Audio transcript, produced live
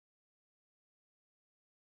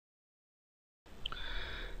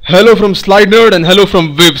Hello from slidenerd and hello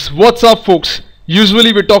from Vibs. What's up, folks?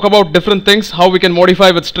 Usually we talk about different things, how we can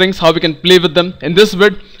modify with strings, how we can play with them. In this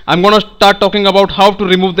vid, I'm gonna start talking about how to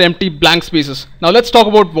remove the empty blank spaces. Now let's talk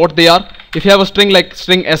about what they are. If you have a string like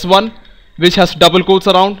string S1 which has double quotes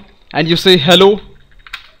around and you say hello,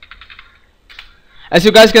 as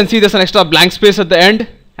you guys can see, there's an extra blank space at the end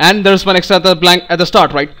and there's one extra blank at the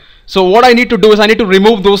start, right? So what I need to do is I need to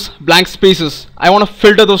remove those blank spaces. I want to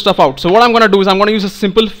filter those stuff out. So what I'm going to do is I'm going to use a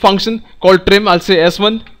simple function called trim. I'll say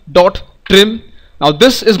s1 dot trim. Now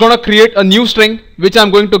this is going to create a new string which I'm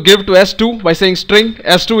going to give to s2 by saying string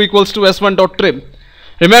s2 equals to s1 dot trim.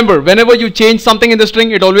 Remember, whenever you change something in the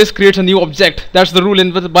string, it always creates a new object. That's the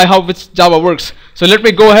rule by how which Java works. So let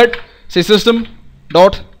me go ahead, say system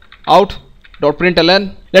dot out dot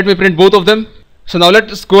println. Let me print both of them. So now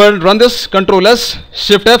let's go ahead and run this. Control S,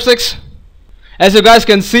 Shift F6. As you guys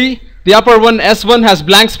can see, the upper one S1 has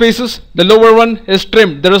blank spaces, the lower one is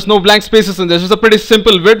trimmed. There is no blank spaces in this. It's a pretty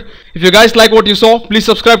simple vid. If you guys like what you saw, please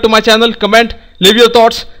subscribe to my channel, comment, leave your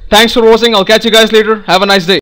thoughts. Thanks for watching. I'll catch you guys later. Have a nice day.